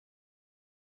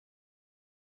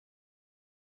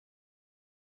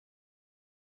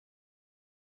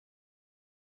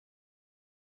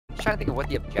just trying to think of what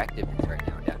the objective is right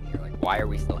now down here. Like, why are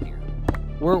we still here?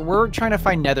 We're trying to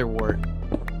find nether wart.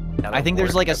 I think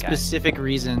there's like a specific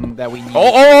reason that we need.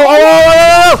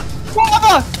 Oh!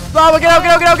 Lava! Lava, get out,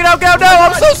 get out, get out, get out, get out! No,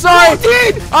 I'm so sorry!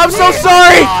 I'm so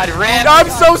sorry! I'm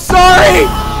so sorry!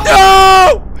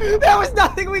 No! That was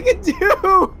nothing we could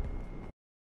do!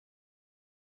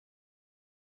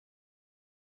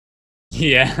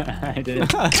 Yeah, I did.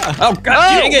 Oh, God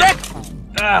dang it!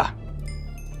 Ah.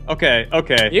 Okay,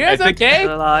 okay. You guys okay?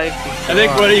 I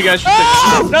think one of you guys should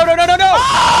take... No, no, no, no, no!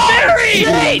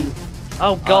 Mary!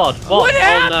 Oh God! What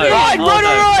happened?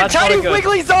 Run! Tiny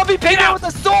wiggly zombie pigman with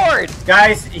a sword!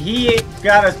 Guys, he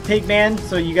got us pigman,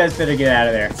 so you guys better get out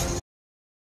of there.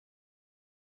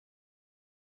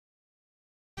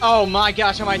 Oh my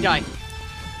gosh, I might die.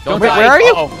 Wait, where are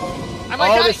you? I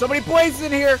might die. There's so many places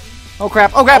in here! Oh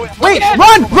crap! Oh crap! Wait! dead.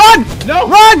 Run! Run! No!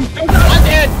 Run! I'm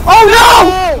dead! Oh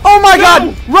no! Oh my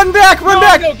God! Run back! Run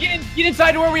back! No, get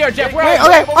inside to where we are, Jeff. Where Wait,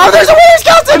 are you? okay. Oh, there's a warrior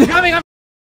skeleton! I'm coming.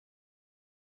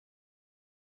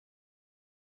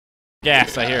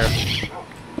 Gas, I hear him.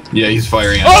 Yeah, he's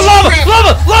firing. Oh, lava!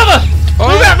 Lava! Lava!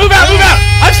 Move out! Move out! Move out!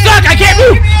 I'm stuck! I can't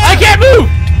move! I can't move!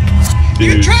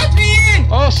 Dude, You trapped me in!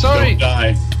 Oh, sorry. don't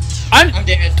die. I'm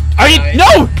dead. Are you?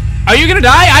 No! Are you gonna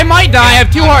die? I might die. I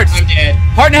have 2 hearts. I'm dead.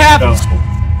 Heart and a half. No.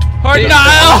 Heart and a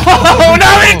half. Oh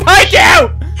no! It's like you!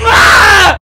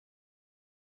 Ah!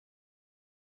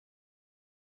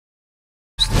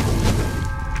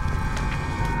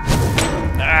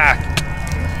 Ah.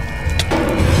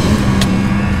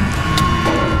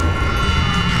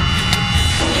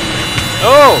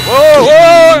 Oh! Oh!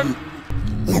 Oh!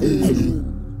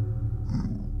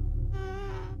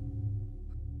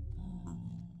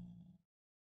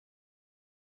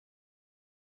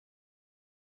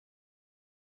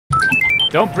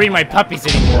 Don't breed my puppies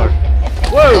anymore.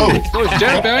 Whoa! Oh,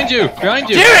 Jared, behind you! Behind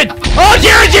you! Jared! Oh,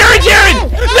 Jared! Jared!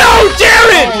 Jared! No,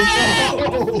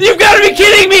 Jared! You've got to be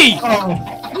kidding me!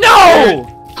 No!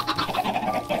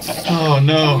 Oh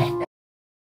no.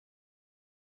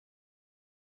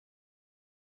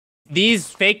 These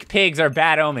fake pigs are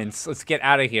bad omens. Let's get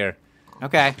out of here.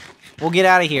 Okay, we'll get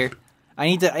out of here. I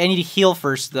need to heal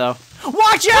first though.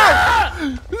 Watch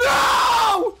out!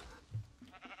 No!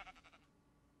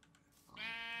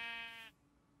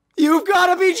 You've got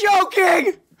to be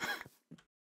joking!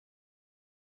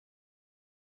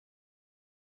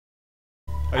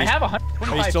 I have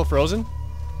 125. Are you still frozen?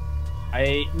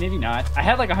 Maybe not. I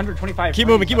had like 125. Keep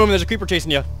moving, keep moving. There's a creeper chasing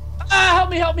you. Ah,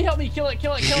 help me, help me, help me. Kill it,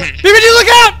 kill it, kill it. BBG, look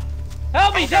out!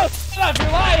 Help me, don't stop,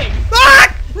 you're lying.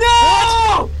 Ah!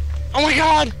 No! Oh my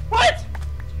God! What?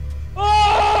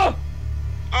 Oh!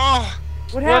 Oh!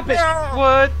 What happened?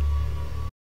 What?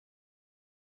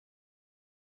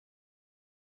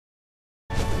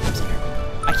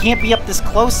 I can't be up this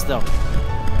close though.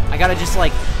 I gotta just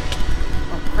like.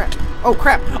 Oh crap! Oh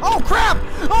crap! Oh crap!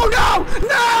 Oh no!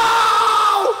 No!